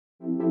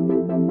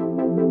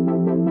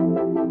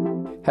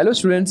Hello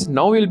students,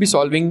 now we will be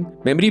solving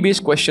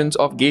memory-based questions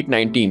of GATE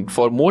 19.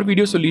 For more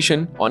video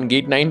solution on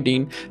GATE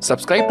 19,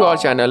 subscribe to our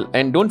channel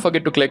and don't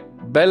forget to click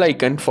bell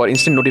icon for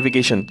instant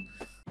notification.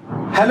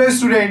 Hello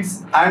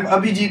students, I am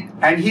Abhijit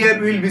and here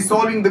we will be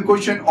solving the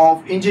question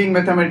of engineering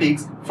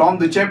mathematics from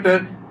the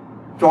chapter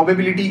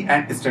Probability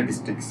and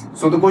Statistics.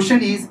 So the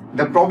question is,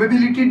 the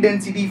probability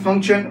density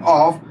function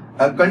of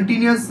a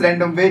continuous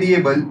random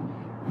variable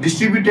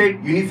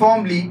distributed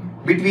uniformly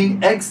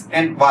between x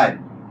and y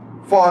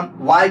for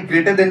y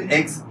greater than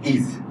x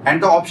is,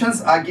 and the options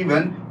are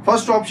given.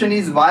 First option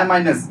is y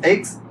minus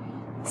x,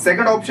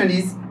 second option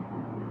is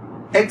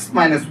x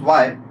minus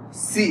y,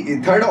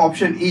 third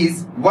option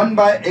is 1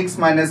 by x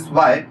minus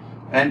y,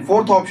 and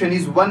fourth option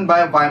is 1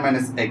 by y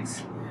minus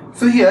x.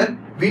 So here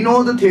we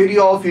know the theory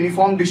of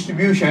uniform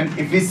distribution.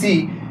 If we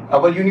see,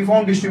 our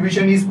uniform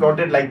distribution is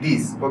plotted like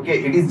this.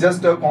 Okay, it is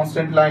just a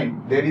constant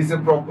line. There is a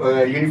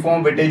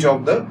uniform weightage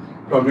of the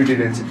probability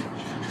density.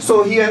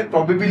 So here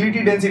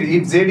probability density,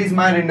 if z is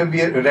my random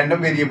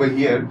variable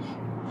here,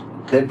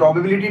 then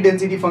probability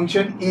density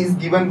function is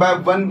given by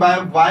 1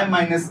 by y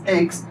minus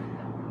x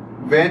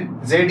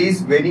when z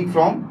is varying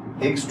from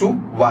x to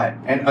y,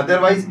 and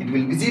otherwise it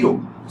will be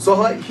 0.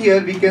 So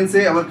here we can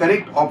say our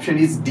correct option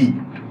is D.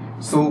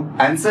 So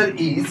answer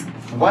is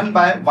 1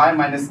 by y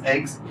minus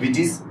x, which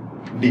is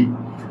D.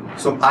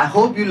 So I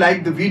hope you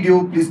like the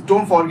video. Please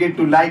don't forget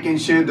to like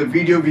and share the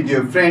video with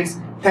your friends.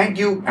 Thank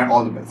you and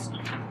all the best.